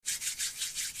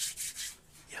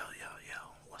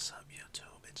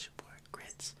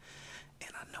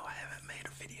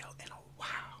in a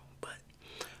while, but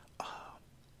uh,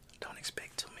 don't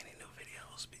expect too many new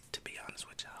videos. To be honest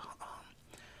with y'all,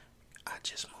 I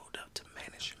just moved up to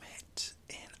management,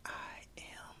 and I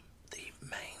am the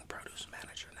main produce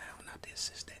manager now, not the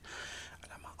assistant. I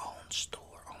got my own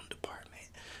store, own department,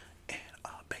 and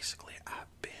basically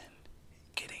I've been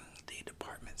getting the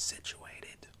department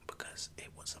situated because it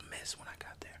was a mess when I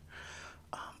got there.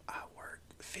 I work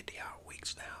 50-hour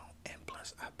weeks now, and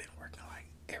plus I've been working like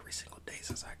every single day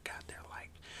since I got there,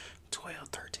 like 12,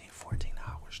 13, 14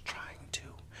 hours trying to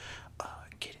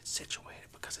get it situated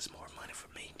because it's more money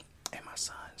for me and my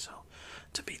son. So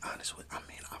to be honest with, I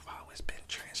mean, I've always been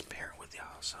transparent with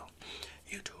y'all. So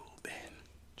YouTube and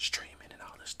streaming and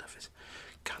all this stuff is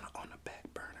kind of on the back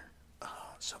burner,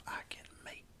 so I can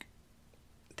make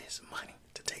this money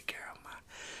to take care of my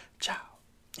child,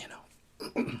 you know,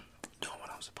 doing what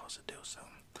I'm supposed to do. So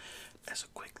that's a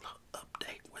quick little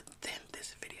update within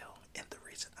this video. And the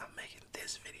reason I'm making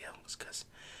this video is because,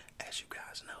 as you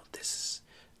guys know, these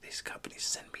companies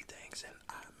send me things and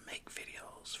I make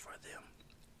videos for them,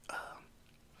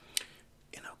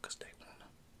 you know, because they want to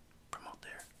promote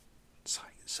their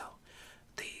site. So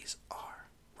these are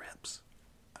reps.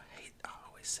 I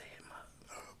always say it,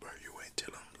 bro, you ain't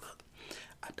tell them, look,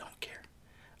 I don't care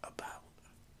about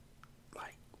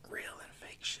like real and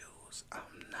fake shoes.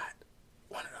 I'm not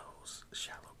one of those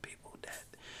shallow people that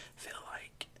feel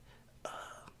like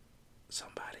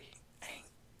somebody ain't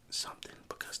something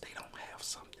because they don't have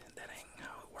something. That ain't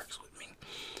how it works with me.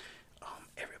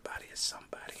 Everybody is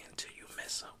somebody until you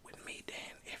mess up with me.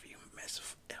 Then if you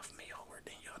F me over,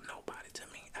 then you're nobody to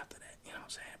me after that. You know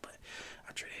what I'm saying? But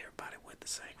I treat everybody with the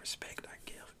same respect I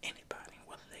give anybody,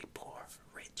 whether they poor,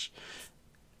 rich.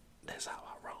 That's how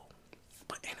I roll.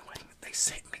 But anyway, they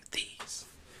sent me these.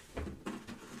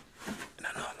 And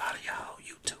I know a lot of y'all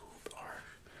YouTube or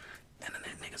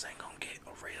internet niggas ain't gonna get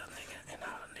a real nigga and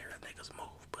how the niggas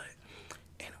move. But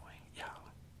anyway, y'all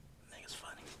niggas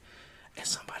funny. And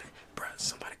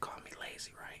somebody called me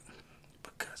lazy, right?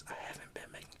 Because I haven't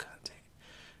been making content.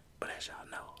 But as y'all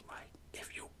know, like,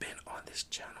 if you've been on this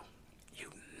channel, you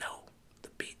know the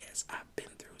BS I've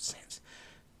been through since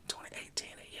 2018,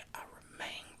 and yet I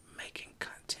remain making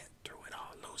content through it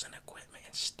all, losing equipment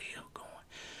and still going.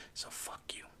 So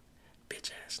fuck you,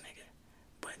 bitch ass nigga.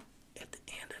 But at the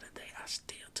end of the day, I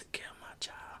still took care of my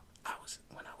child.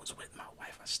 When I was with my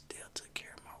wife, I still took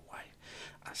care of my wife.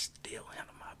 I still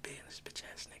handle my business, bitch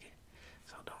ass nigga.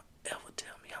 So don't ever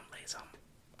tell me I'm lazy.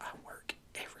 I work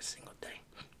every single day.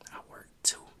 I work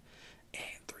 2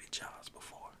 and 3 jobs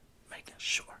before making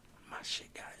sure my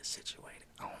shit got it situated.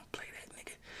 I don't play that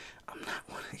nigga. I'm not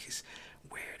one of these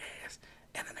weird ass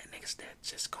internet niggas that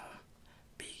just gonna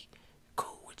be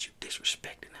cool with you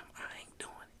disrespecting them. I ain't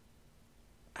doing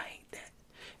it. I ain't that.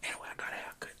 Anyway, I got a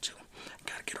haircut too.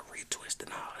 Gotta get a retwist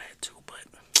and all that too, but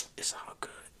it's all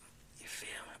good. You feel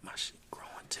me? My shit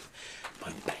growing too.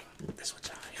 But bang, that's what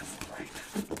y'all here for right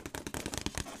now.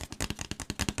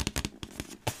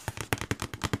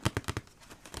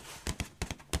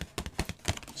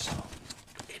 So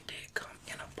it did come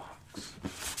in a box,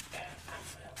 and I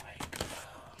feel like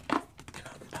you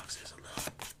know, the box is a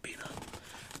little beat up,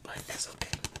 but that's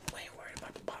okay. We ain't worried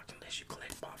about the box unless you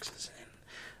collect boxes, and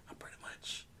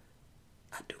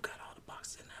I do got all the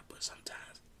boxes in there, but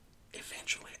sometimes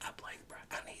eventually I'm like, bro,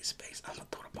 I need space. I'm gonna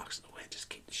throw the boxes away and just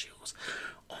keep the shoes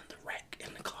on the rack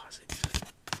in the closet.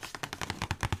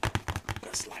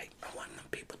 It's like I'm one of them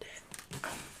people that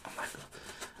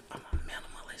I'm a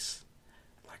minimalist.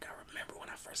 Like, I remember when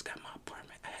I first got my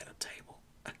apartment, I had a table,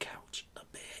 a couch, a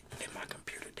bed, and my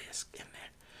computer desk in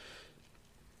there.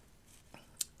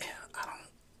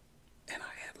 And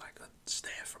I had like a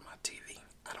stand for my TV.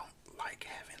 I don't like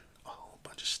having a whole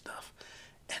bunch of stuff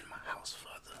in my house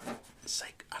for the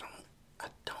sake.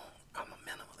 I'm a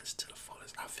minimalist to the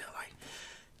fullest. I feel like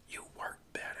you work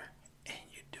better and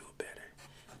you do better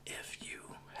if you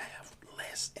have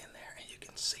less in there and you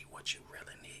can see what you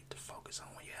really need to focus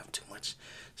on. When you have too much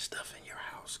stuff in your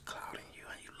house clouding you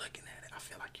and you looking at it, I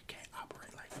feel like you can't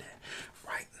operate like that.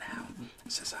 Right now,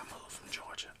 since I moved from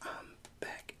Georgia, I'm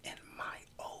back in my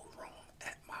old room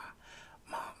at my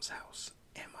mom's house,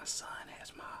 and my son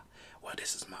has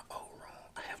this is my old room.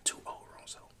 I have 2 old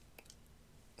rooms, so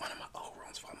one of my old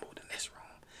rooms, if I moved in this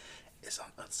room, is on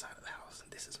the other side of the house,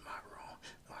 and this is my room.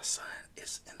 My son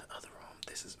is in the other room.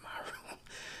 This is my room.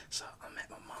 So I'm at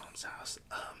my mom's house,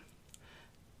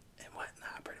 and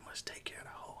whatnot. I pretty much take care of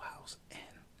the whole house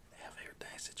and have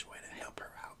everything situated and help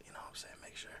her out. You know what I'm saying?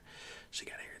 Make sure she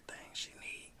got everything she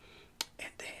need.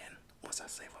 And then once I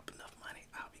save up enough money,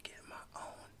 I'll be getting my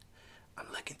own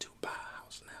I'm looking to buy a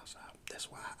house now, so that's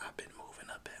why I've been moving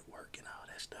up at work and all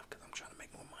that stuff, because I'm trying to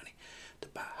make more money to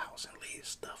buy a house and leave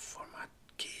stuff for my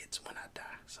kids when I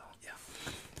die. So yeah.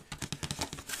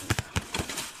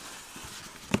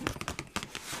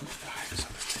 Alright,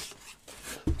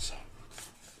 so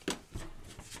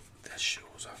the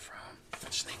shoes are from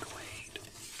Sneaker Wade.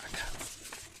 I got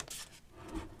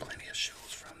plenty of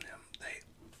shoes from them.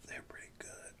 They're pretty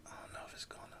good. I don't know if it's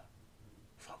gonna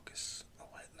focus or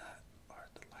whatnot, or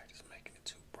if the light is making it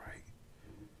too bright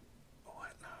or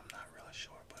whatnot. I'm not really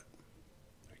sure, but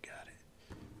we got it.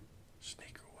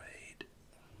 Sneaker Wade.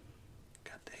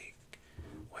 Got the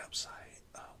website,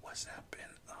 WhatsApp,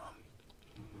 and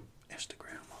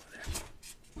Instagram over there.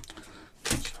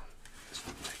 So let's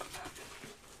go take a look.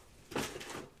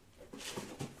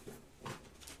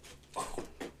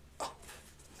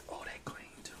 Oh, they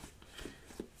clean too.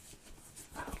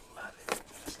 I love it.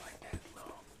 It's like that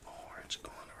little orange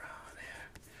going around there.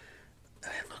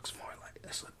 And it looks more like,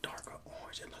 it's a darker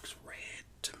orange. It looks red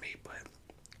to me, but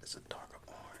it's a darker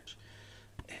orange.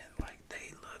 And like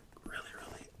they look really,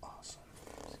 really awesome.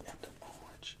 So you got the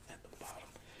orange at the bottom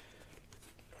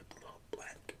with the little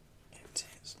black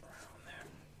intense around there.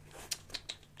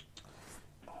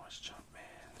 Orange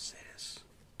Jumpman says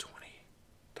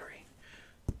 23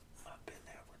 up in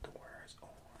there with the words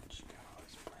orange. Got all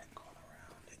this black going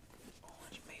around it.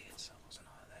 Orange midsoles and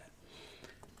all that.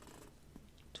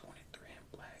 23 in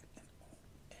black,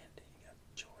 and then you got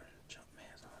Jordan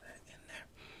Jumpmans, all that in there.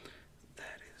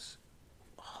 That is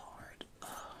hard.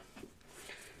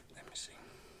 Let me see.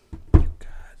 You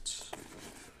got,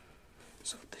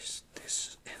 so this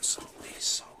insole, these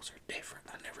soles are different.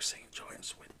 I never seen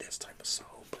Jordans with this type of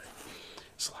sole, but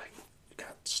it's like you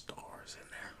got stars in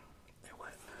there and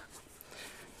whatnot.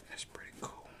 That's pretty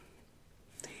cool.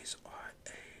 These are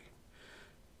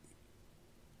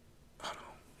hold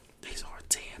on. These are a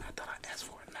 10. I thought I asked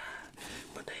for a 9,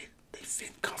 but they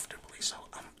fit comfortably. So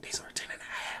these are a 10 and a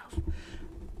half.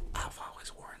 I've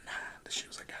always wore a 9. The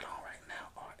shoes I got on right now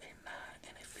are a 9,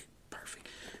 and they fit perfect.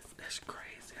 That's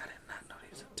crazy. I did not know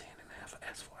these were 10 and a half. I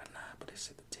asked for a 9, but they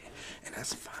said the 10, and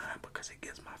that's fine because it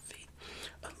gives my feet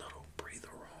a little breather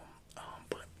room.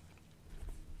 But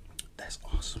that's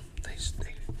awesome.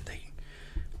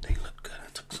 They look good. I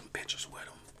took some pictures with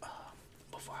them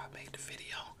before I made the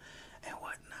video and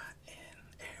whatnot, and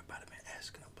everybody been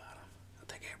asking about them. I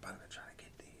think everybody been trying to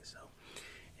get these. So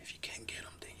if you can't get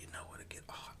them, then you know where to get.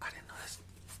 Oh, I didn't know that's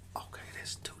okay.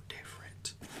 That's too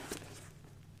different.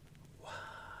 Wow,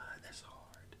 that's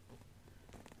hard.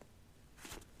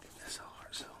 That's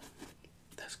hard. So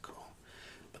that's cool.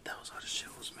 But those are the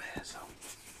shoes, man. So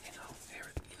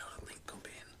the link will be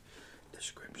in the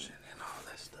description and all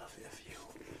that stuff. If you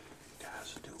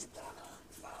guys do wanna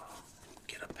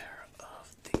get a pair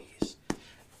of these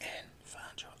and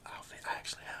find your outfit, I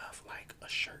actually have like a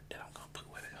shirt that I'm gonna put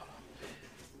with it. Hold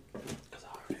on, cause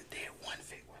I already did one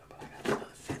fit with it, but I got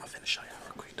another fit. I'm finna show y'all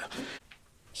real quick though.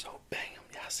 So bam,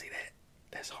 y'all see that?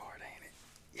 That's hard, ain't it?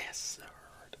 Yes, sir.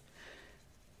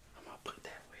 I'm gonna put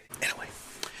that with it. Anyway,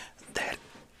 that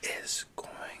is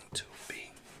going to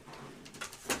be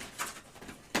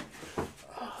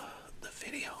the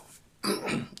video.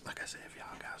 Like I said, if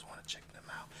y'all guys want to check them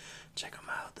out, check them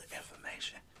out. The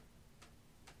information.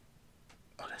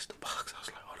 Oh, that's the box. I was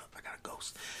like, hold up, I got a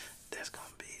ghost. That's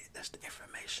the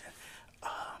information.